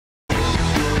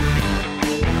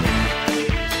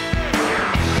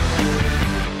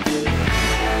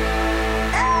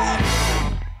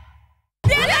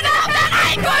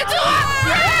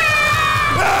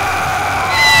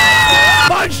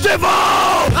beste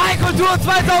Rheinkultur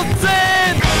 2010!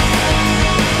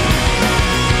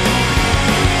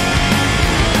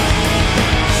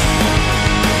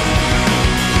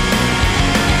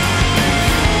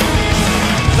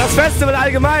 Das Festival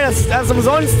allgemein, das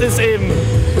umsonst ist eben.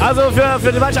 Also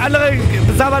für manche andere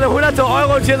bezahlen wir eine hunderte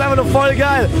Euro und hier ist einfach nur voll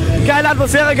geil. Geile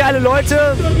Atmosphäre, geile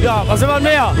Leute. Ja, was will man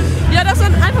mehr? Ja, dass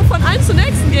man einfach von einem zum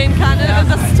nächsten gehen kann, ja.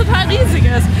 Dass es total riesig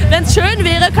ist. Wenn es schön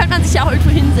wäre, könnte man sich ja auch irgendwo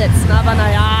hinsetzen. Aber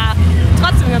naja,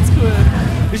 trotzdem ganz cool.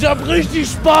 Ich hab richtig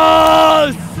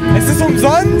Spaß! Es ist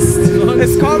umsonst,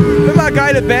 es kommen immer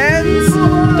geile Bands.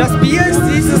 Das Bier ist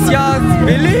dieses Jahr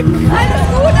billig. Alles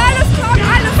gut, alles top,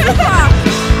 alles super!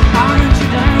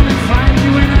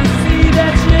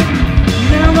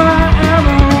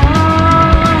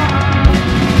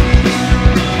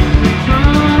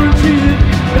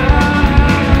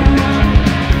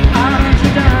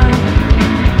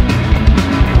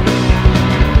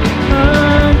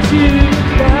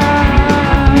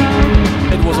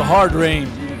 It was a hard rain.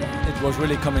 It was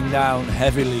really coming down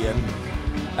heavily, and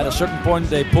at a certain point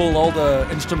they pulled all the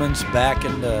instruments back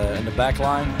in the back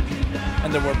line,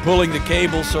 and they were pulling the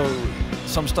cable, so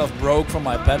some stuff broke from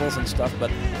my pedals and stuff, but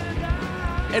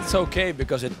it's okay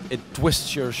because it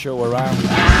twists your show around.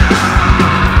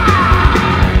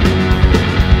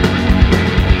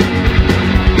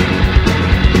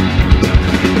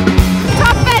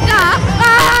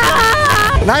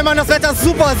 Nein, Mann, das Wetter ist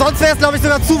super, sonst wäre es, glaube ich,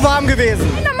 sogar zu warm gewesen.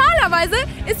 Normalerweise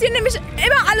ist hier nämlich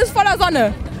immer alles voller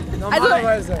Sonne.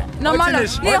 Normalerweise.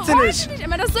 Normalerweise. Heute nicht.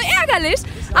 Immer. Das ist so ärgerlich,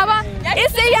 aber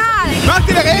ist egal. Macht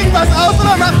dir der Regen was aus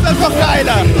oder macht das noch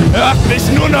geiler? Macht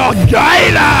mich nur noch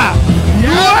geiler!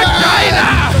 Nur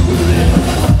geiler!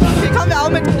 Hier kommen wir auch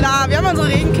mit klar, wir haben unsere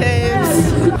Regencaves.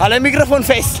 Alle Mikrofon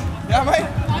fest! Ja, mein.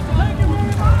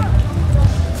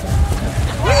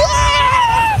 Ja.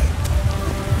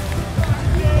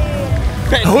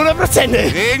 100%!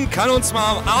 Regen kann uns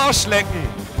mal am Arsch lecken.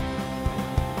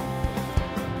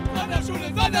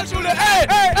 Sondaschule, ey,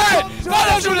 ey, ey!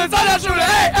 Sondaschule,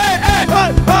 ey, ey, ey! Hey,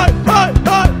 hey, hey,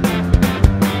 hey!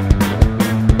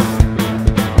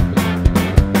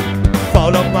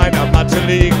 Faul auf meiner Matte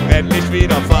liegen, endlich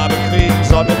wieder Farbe kriegen,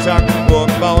 Sonne tanken,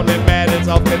 Burgen bauen, den Mädels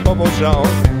auf den Popo schauen.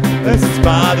 Es ist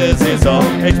Badesaison,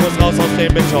 ich muss raus aus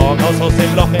dem Beton, raus aus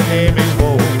dem Loch, in dem ich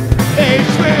wohne.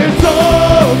 Ich will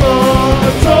Sommer,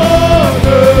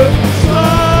 Sonne,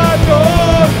 Strand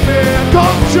und Meer,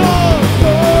 komm schon!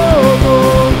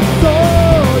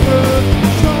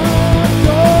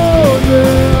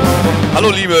 Hallo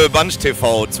liebe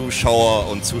Bunch-TV-Zuschauer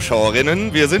und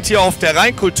Zuschauerinnen, wir sind hier auf der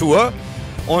Rheinkultur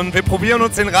und wir probieren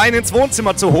uns den Rhein ins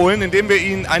Wohnzimmer zu holen, indem wir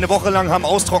ihn eine Woche lang haben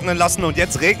austrocknen lassen und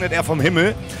jetzt regnet er vom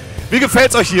Himmel. Wie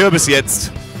gefällt's euch hier bis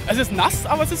jetzt? Es ist nass,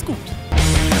 aber es ist gut.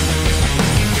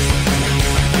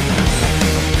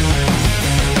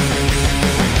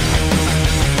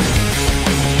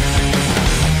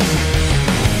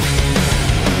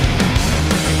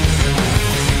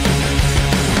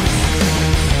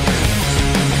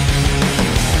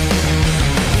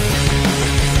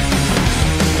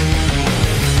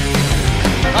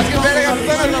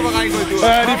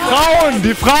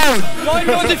 Die Frauen!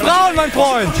 Freunde und die Frauen, mein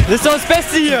Freund! Das ist doch das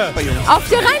Beste hier! Auf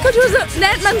der Rheinkultur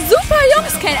lernt man super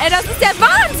Jungs kennen. Ey, das ist der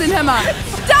Wahnsinn, hör mal.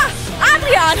 Da,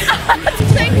 Adrian!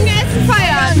 Trinken, essen,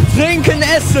 feiern! Trinken,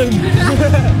 essen!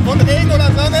 Und Regen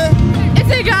oder Sonne?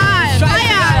 Ist egal,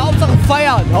 feiern! Hauptsache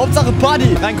feiern, Hauptsache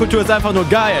Party! Rheinkultur ist einfach nur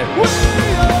geil!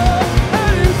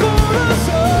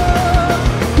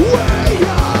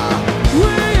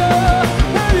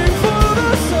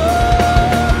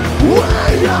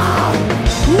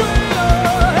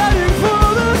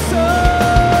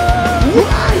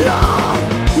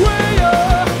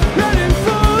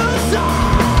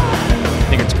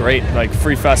 Great, like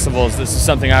free festivals. This is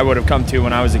something I would have come to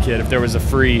when I was a kid. If there was a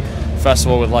free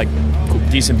festival with like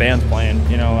decent bands playing,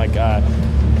 you know, like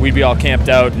we'd be all camped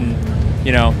out and,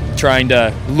 you know, trying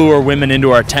to lure women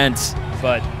into our tents,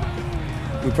 but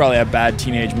we probably have bad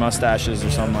teenage mustaches or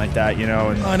something like that, you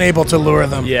know. And unable to lure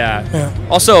them. Yeah.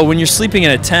 Also, when you're sleeping in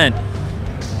a tent,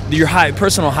 your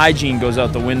personal hygiene goes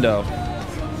out the window.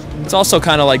 It's also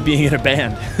kind of like being in a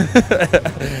band.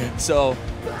 So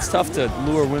it's tough to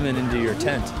lure women into your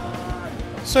tent.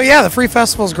 So yeah, the free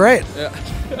festival's great. Yeah.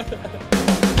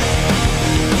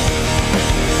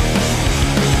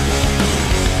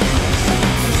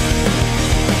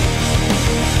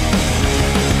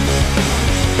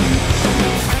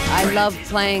 I love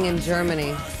playing in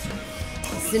Germany,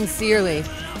 sincerely,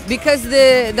 because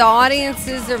the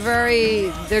audiences are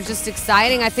they're just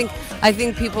exciting. I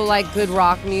think people like good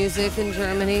rock music in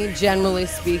Germany, generally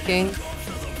speaking.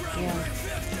 Yeah.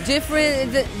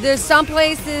 different. There's some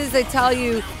places they tell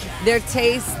you their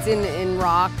taste in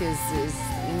rock is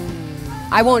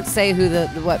I won't say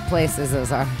what places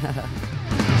those are.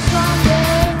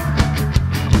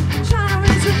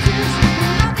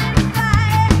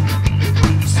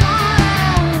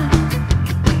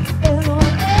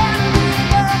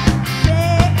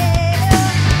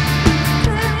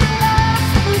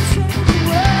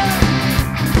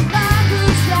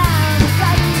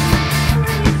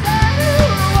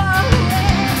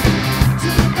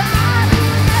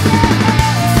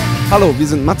 Hallo, wir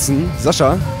sind Madsen,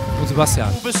 Sascha und Sebastian.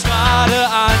 Du bist gerade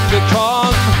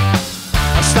angekommen,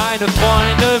 hast deine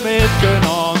Freunde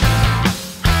mitgenommen.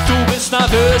 Du bist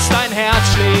nervös, dein Herz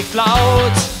schlägt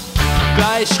laut.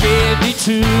 Gleich gehen die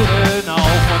Türen auf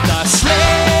und das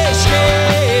Licht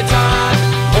geht an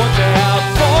und der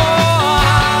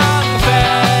Vorhang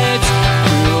fällt.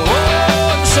 Für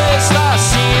uns ist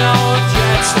das hier und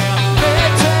jetzt der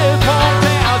Mittelpunkt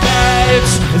der Welt.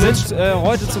 Wir sind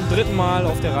heute zum 3. Mal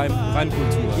auf der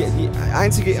Rheinkultur. Die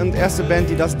einzige und erste Band,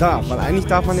 die das darf, weil eigentlich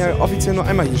darf man ja offiziell nur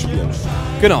einmal hier spielen.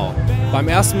 Genau, beim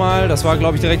ersten Mal, das war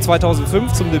glaube ich direkt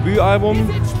 2005 zum Debütalbum,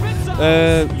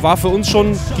 war für uns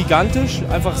schon gigantisch,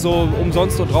 einfach so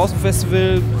umsonst und draußen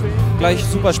Festival, gleich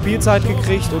super Spielzeit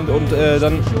gekriegt und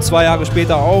dann 2 Jahre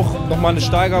später auch nochmal eine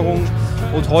Steigerung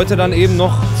und heute dann eben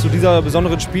noch zu dieser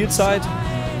besonderen Spielzeit.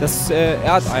 Das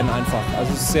ehrt einen einfach.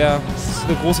 Also es ist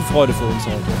eine große Freude für uns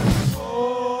heute.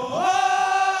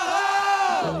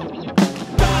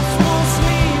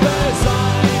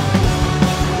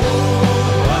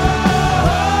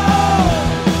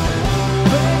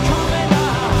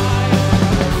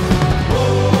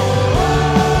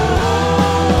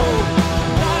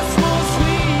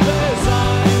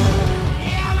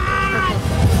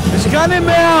 Ich kann nicht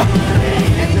mehr!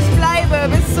 Ich bleibe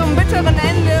bis zum bitteren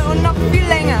Ende und noch